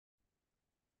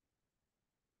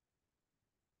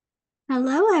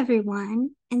Hello, everyone,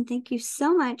 and thank you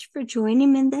so much for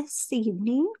joining me this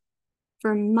evening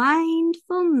for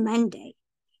Mindful Monday.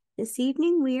 This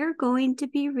evening, we are going to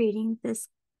be reading this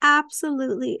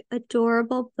absolutely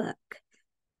adorable book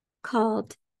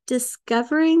called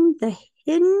Discovering the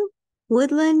Hidden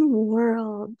Woodland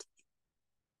World.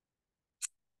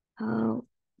 Oh,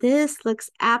 this looks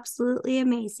absolutely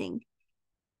amazing.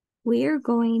 We are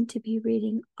going to be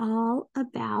reading all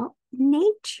about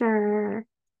nature.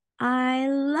 I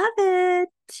love it.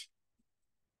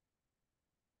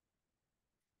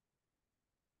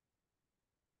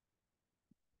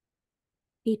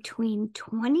 Between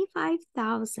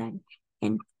 25,000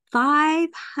 and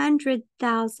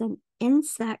 500,000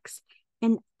 insects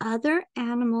and other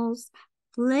animals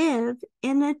live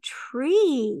in a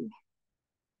tree.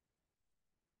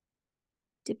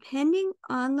 Depending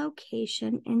on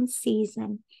location and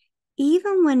season,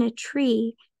 even when a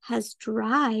tree has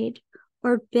dried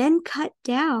or been cut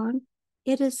down,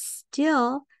 it is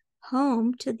still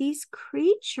home to these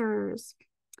creatures.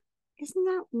 Isn't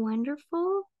that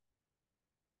wonderful?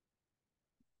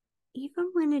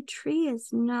 Even when a tree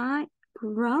is not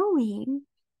growing,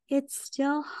 it's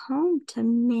still home to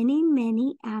many,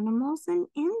 many animals and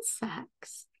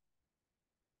insects.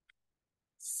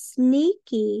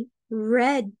 Sneaky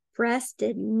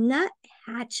red-breasted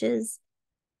nuthatches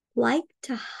like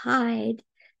to hide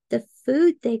the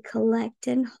food they collect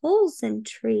in holes in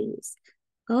trees.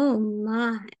 Oh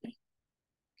my.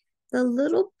 The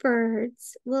little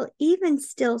birds will even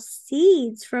steal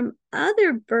seeds from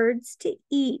other birds to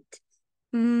eat.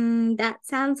 That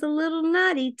sounds a little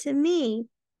naughty to me.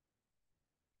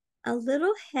 A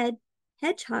little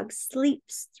hedgehog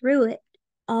sleeps through it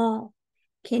all.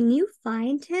 Can you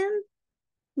find him?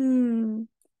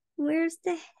 Where's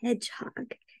the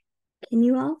hedgehog? Can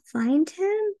you all find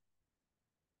him?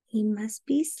 He must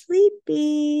be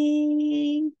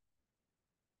sleeping.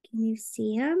 Can you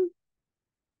see him?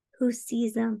 Who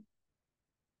sees him?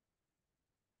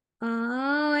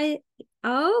 Oh,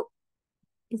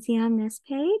 is he on this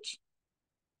page?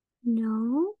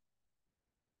 No.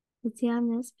 Is he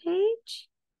on this page?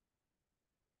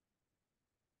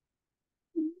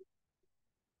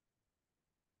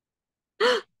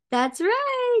 That's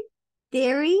right.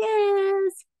 There he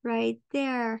is, right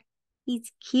there.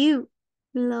 He's cute,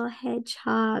 little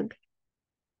hedgehog.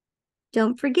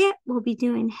 Don't forget, we'll be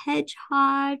doing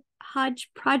hedgehog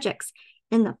projects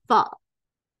in the fall.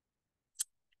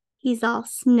 He's all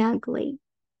snuggly.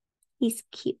 He's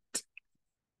cute.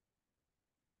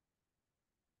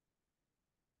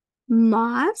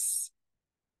 Moss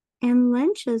and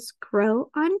lynches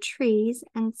grow on trees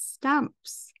and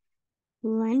stumps.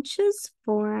 Lynches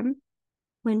form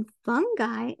when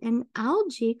fungi and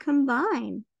algae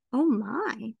combine. Oh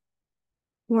my.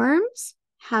 Worms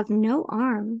have no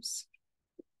arms.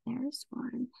 There's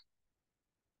one.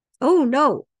 Oh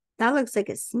no, that looks like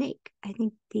a snake. I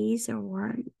think these are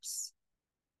worms.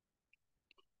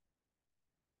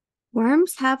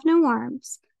 Worms have no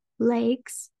arms,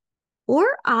 legs,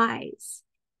 or eyes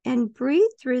and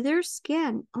breathe through their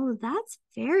skin. Oh, that's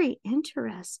very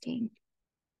interesting.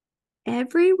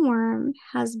 Every worm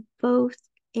has both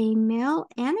a male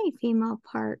and a female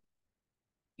part.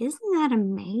 Isn't that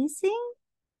amazing?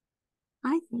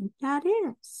 I think that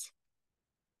is.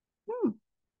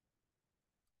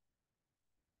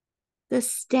 The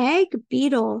stag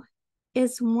beetle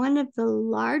is one of the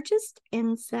largest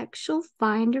insects you'll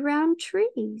find around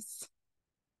trees.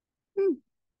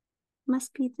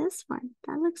 Must be this one.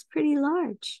 That looks pretty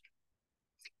large.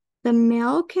 The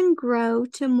male can grow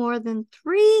to more than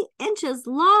 3 inches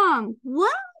long.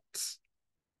 What?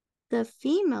 The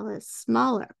female is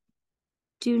smaller.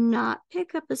 Do not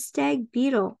pick up a stag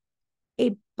beetle.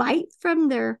 A bite from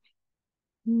their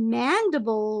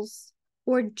mandibles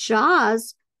or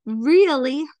jaws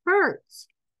really hurts.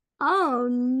 Oh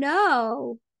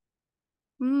no.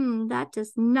 That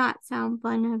does not sound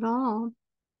fun at all.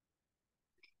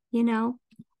 You know,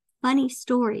 funny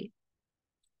story.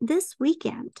 This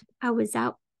weekend, I was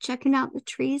out checking out the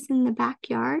trees in the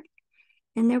backyard,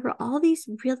 and there were all these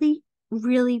really,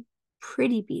 really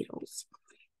pretty beetles.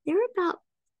 They were about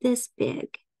this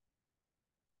big.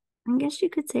 I guess you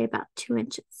could say about 2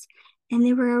 inches. And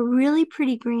they were a really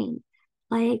pretty green,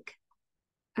 like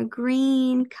a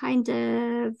green kind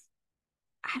of,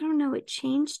 I don't know, it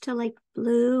changed to like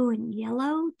blue and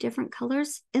yellow, different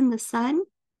colors in the sun.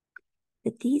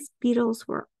 But these beetles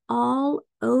were all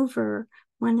over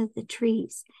one of the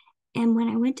trees. And when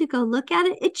I went to go look at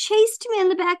it, it chased me in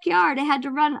the backyard. I had to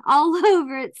run all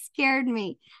over. It scared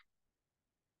me.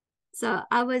 So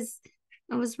I was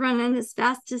I was running as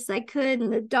fast as I could,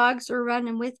 and the dogs were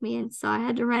running with me. And so I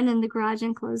had to run in the garage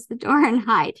and close the door and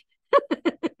hide.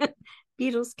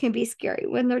 Beetles can be scary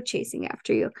when they're chasing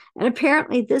after you. And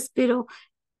apparently, this beetle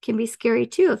can be scary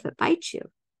too if it bites you.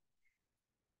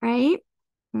 Right?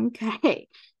 Okay.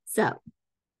 So,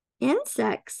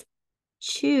 insects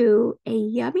chew a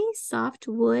yummy soft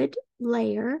wood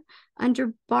layer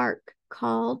under bark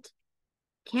called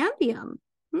cambium.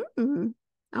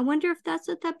 I wonder if that's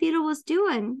what that beetle was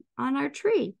doing on our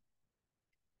tree.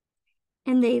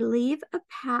 And they leave a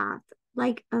path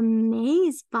like a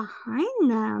maze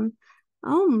behind them.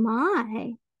 Oh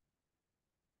my.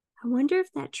 I wonder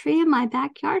if that tree in my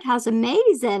backyard has a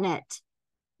maze in it.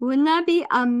 Wouldn't that be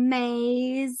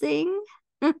amazing?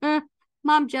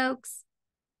 Mom jokes.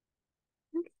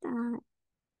 Look at that.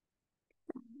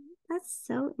 That's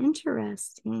so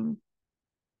interesting.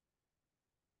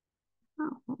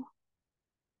 Oh,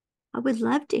 I would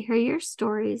love to hear your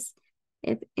stories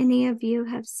if any of you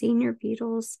have seen your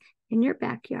beetles in your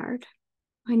backyard,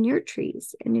 on your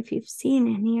trees, and if you've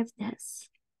seen any of this.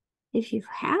 If you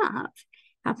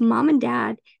have mom and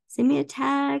dad send me a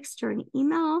text or an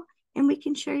email and we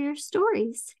can share your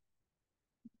stories.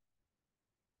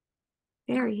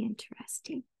 Very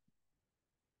interesting.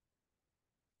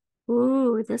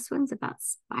 Ooh, this one's about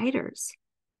spiders.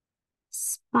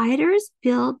 Spiders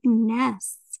build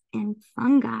nests in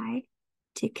fungi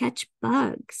to catch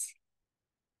bugs.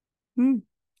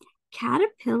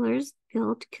 Caterpillars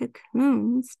build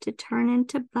cocoons to turn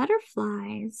into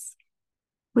butterflies.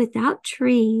 Without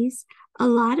trees, a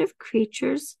lot of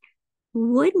creatures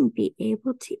wouldn't be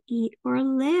able to eat or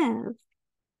live.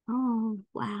 Oh,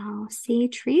 wow. See,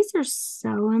 trees are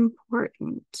so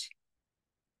important.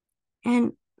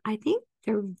 And I think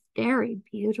they're very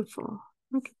beautiful.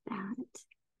 Look at that.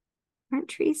 Aren't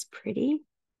trees pretty?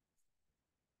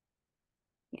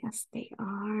 Yes, they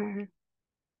are.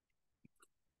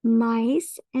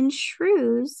 Mice and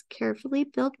shrews carefully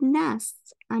build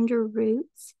nests under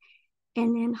roots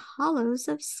and in hollows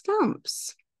of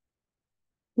stumps.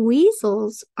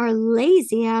 Weasels are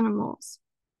lazy animals.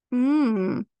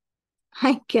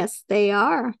 I guess they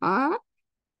are, huh?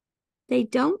 They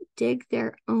don't dig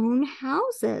their own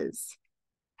houses.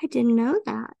 I didn't know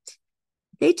that.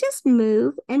 They just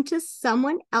move into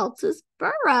someone else's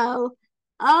burrow.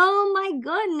 Oh my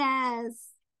goodness.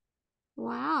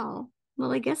 Wow.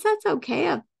 Well, I guess that's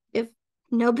okay if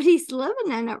nobody's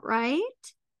living in it, right?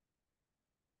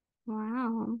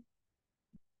 Wow.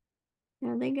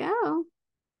 There they go.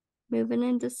 Moving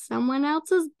into someone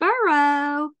else's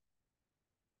burrow.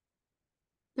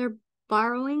 They're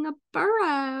borrowing a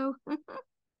burrow.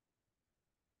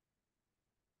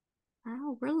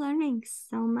 Wow, we're learning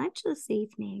so much this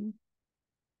evening.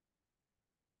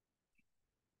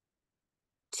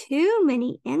 Too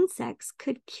many insects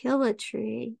could kill a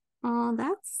tree. Oh,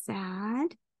 that's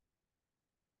sad.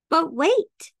 But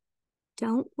wait,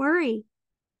 don't worry.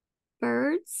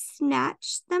 Birds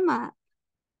snatch them up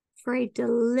for a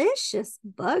delicious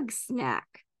bug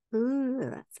snack. Ooh,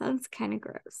 that sounds kind of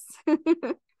gross.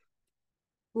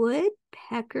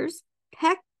 Woodpeckers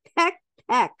peck, peck,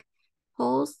 peck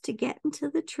holes to get into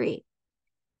the tree.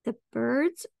 The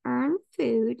birds earn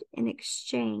food in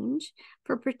exchange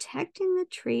for protecting the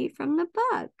tree from the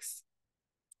bugs.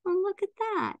 Oh, look at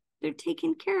that. They're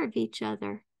taking care of each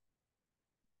other.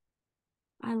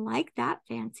 I like that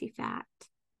fancy fact.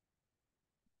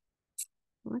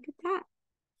 Look at that.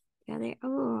 Yeah, they,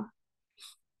 oh.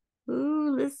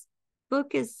 Ooh, this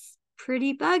book is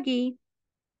pretty buggy.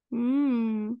 Get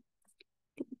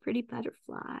the pretty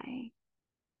butterfly.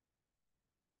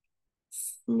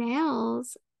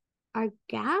 Snails are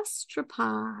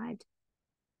gastropod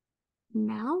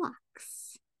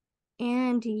mollusks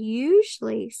and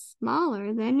usually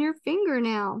smaller than your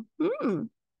fingernail.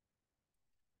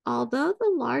 Although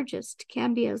the largest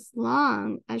can be as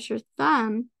long as your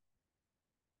thumb,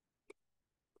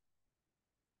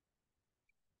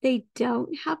 they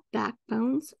don't have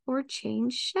backbones or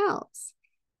change shells.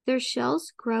 Their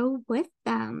shells grow with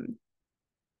them.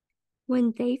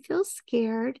 When they feel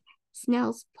scared,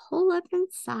 snails pull up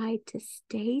inside to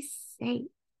stay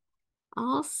safe,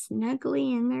 all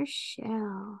snugly in their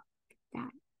shell. Look at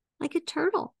that, like a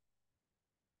turtle.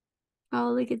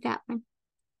 Oh, look at that one.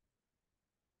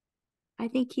 I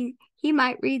think he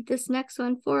might read this next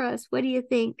one for us. What do you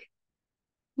think?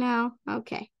 No?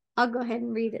 Okay. I'll go ahead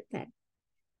and read it then.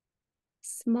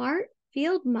 Smart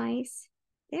field mice.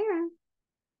 There.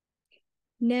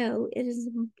 Know it is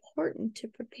important to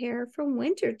prepare for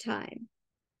winter time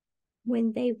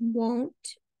when they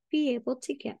won't be able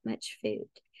to get much food.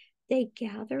 They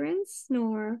gather and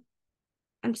snore.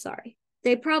 I'm sorry.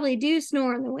 They probably do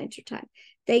snore in the wintertime.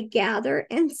 They gather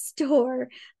and store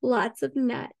lots of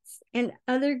nuts and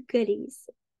other goodies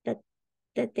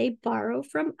that they borrow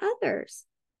from others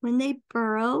when they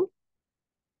burrow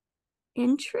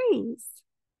in trees.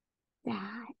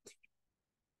 That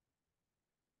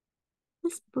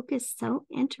this book is so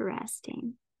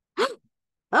interesting.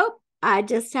 Oh, I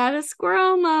just had a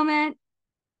squirrel moment.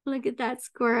 Look at that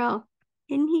squirrel.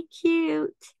 Isn't he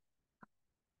cute?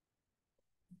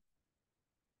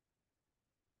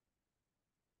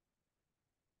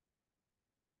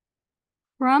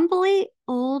 Crumbly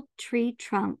old tree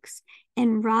trunks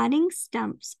and rotting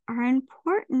stumps are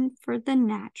important for the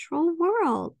natural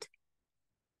world.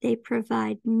 They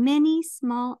provide many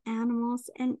small animals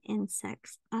and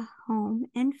insects a home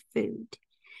and food.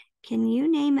 Can you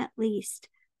name at least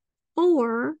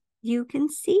 4 you can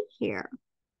see here?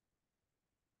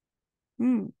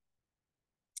 4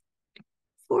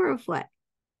 of what?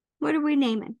 What are we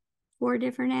naming? 4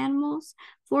 different animals?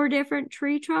 4 different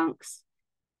tree trunks?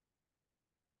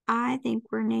 I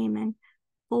think we're naming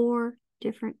 4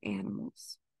 different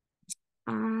animals.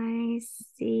 I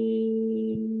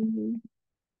see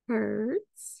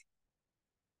birds.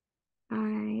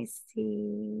 I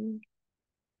see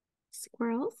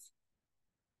squirrels.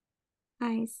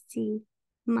 I see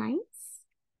mice.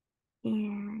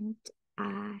 And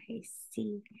I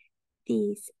see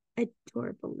these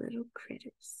adorable little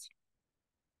critters.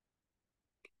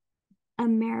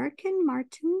 American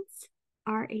martens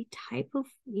are a type of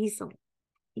weasel. I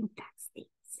think that's these.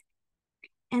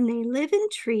 And they live in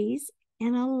trees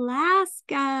in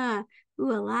Alaska.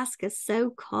 Ooh, Alaska's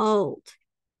so cold.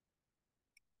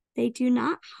 They do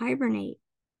not hibernate.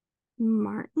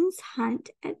 Martens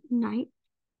hunt at night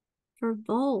for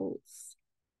voles,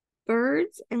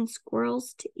 birds, and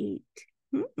squirrels to eat.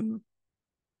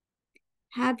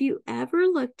 Have you ever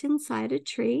looked inside a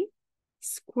tree?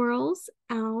 Squirrels,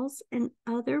 owls, and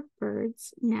other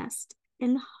birds nest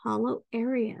in hollow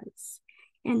areas,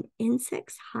 and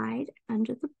insects hide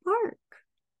under the bark.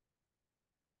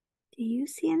 Do you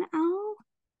see an owl?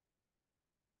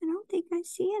 I don't think I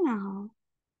see an owl.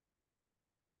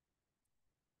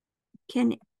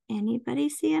 Can anybody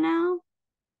see an owl?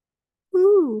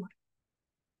 Who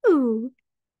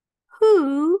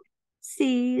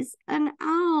sees an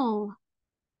owl?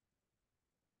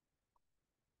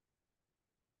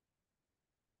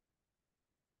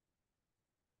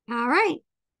 All right.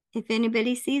 If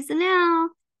anybody sees an owl,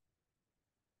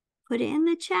 put it in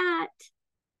the chat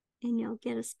and you'll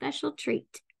get a special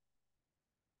treat.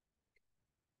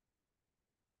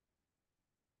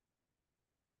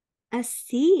 A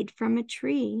seed from a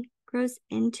tree grows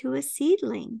into a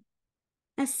seedling,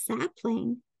 a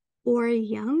sapling, or a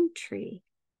young tree,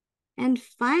 and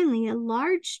finally a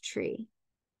large tree.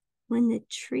 When the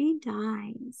tree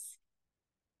dies,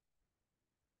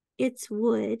 its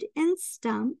wood and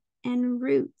stump and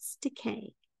roots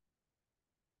decay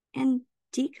and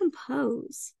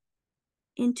decompose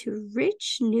into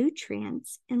rich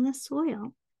nutrients in the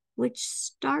soil, which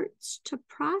starts to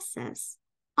process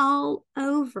all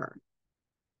over.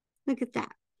 Look at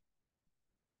that.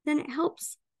 Then it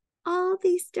helps all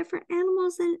these different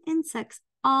animals and insects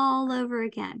all over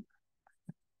again.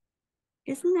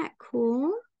 Isn't that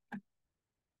cool?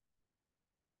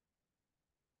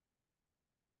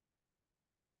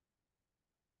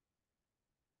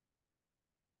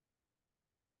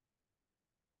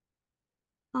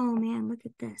 Oh man, look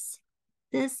at this.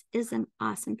 This is an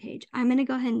awesome page. I'm going to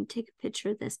go ahead and take a picture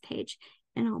of this page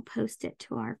and I'll post it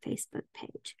to our Facebook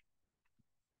page.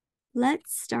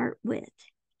 Let's start with,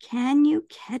 can you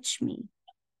catch me?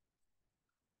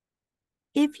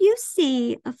 If you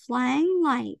see a flying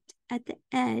light at the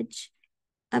edge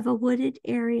of a wooded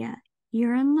area,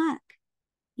 you're in luck.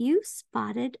 You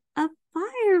spotted a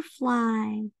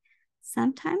firefly,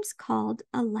 sometimes called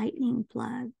a lightning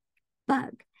bug.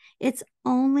 It's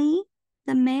only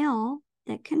the male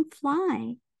that can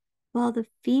fly, while the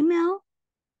female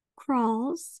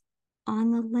crawls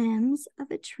on the limbs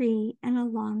of a tree and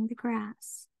along the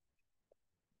grass.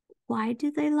 Why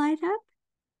do they light up?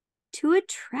 To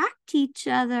attract each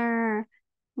other.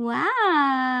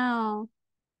 Wow.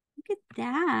 Look at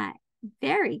that.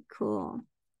 Very cool.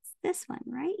 It's this one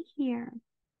right here.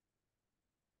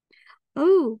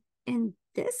 Oh, and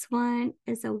this one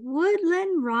is a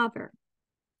woodland robber.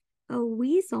 A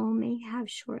weasel may have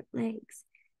short legs,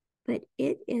 but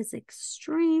it is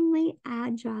extremely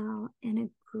agile and a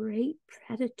great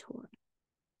predator.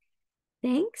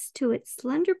 Thanks to its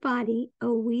slender body, a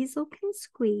weasel can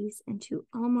squeeze into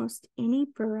almost any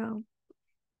burrow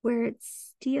where it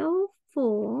steals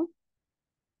food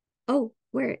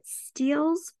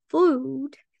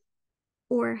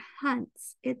or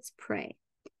hunts its prey.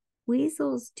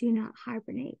 Weasels do not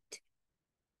hibernate.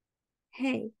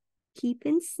 Hey,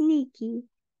 keeping sneaky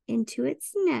into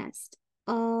its nest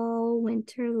all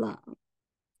winter long.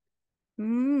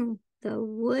 The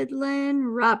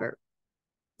woodland robber.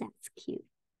 That's cute.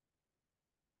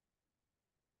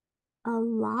 A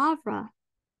larva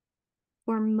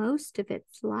for most of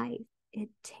its life. It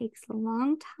takes a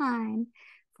long time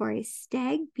for a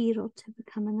stag beetle to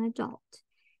become an adult.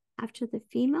 After the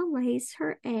female lays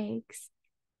her eggs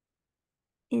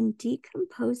in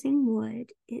decomposing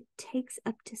wood, it takes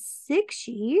up to 6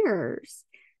 years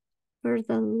for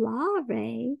the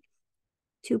larvae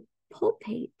to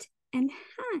pupate and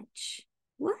hatch.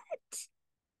 What?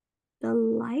 The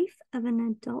life of an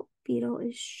adult beetle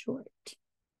is short,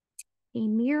 a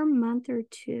mere month or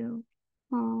two.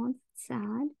 Oh, that's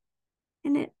sad.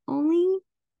 And its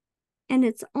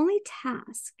only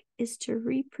task is to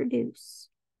reproduce.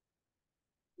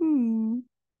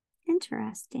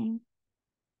 Interesting.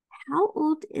 How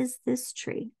old is this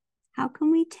tree? How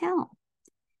can we tell?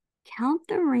 Count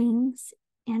the rings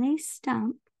in a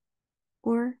stump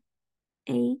or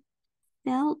a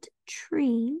felled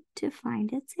tree to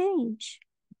find its age.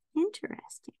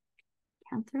 Interesting.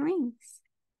 Count the rings.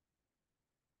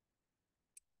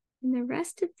 And the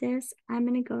rest of this, I'm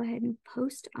going to go ahead and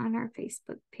post on our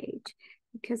Facebook page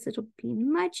because it'll be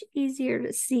much easier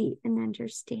to see and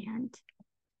understand.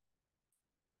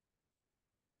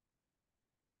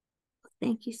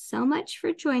 Thank you so much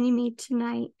for joining me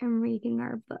tonight and reading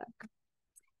our book.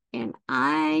 And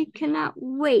I cannot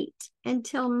wait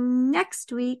until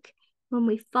next week when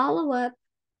we follow up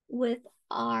with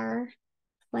our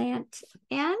Plant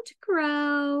and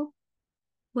Grow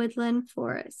Woodland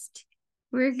Forest.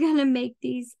 We're going to make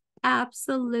these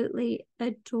absolutely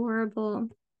adorable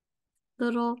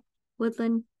little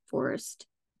woodland forest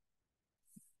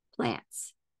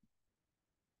plants.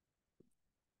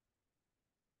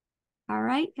 All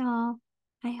right, y'all.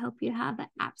 I hope you have an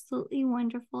absolutely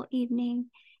wonderful evening,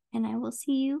 and I will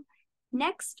see you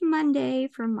next Monday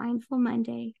for Mindful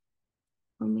Monday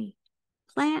when we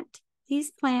plant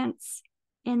these plants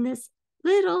in this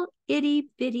little itty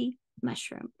bitty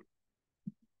mushroom.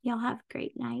 Y'all have a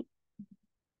great night.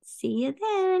 See you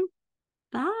then.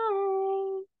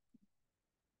 Bye.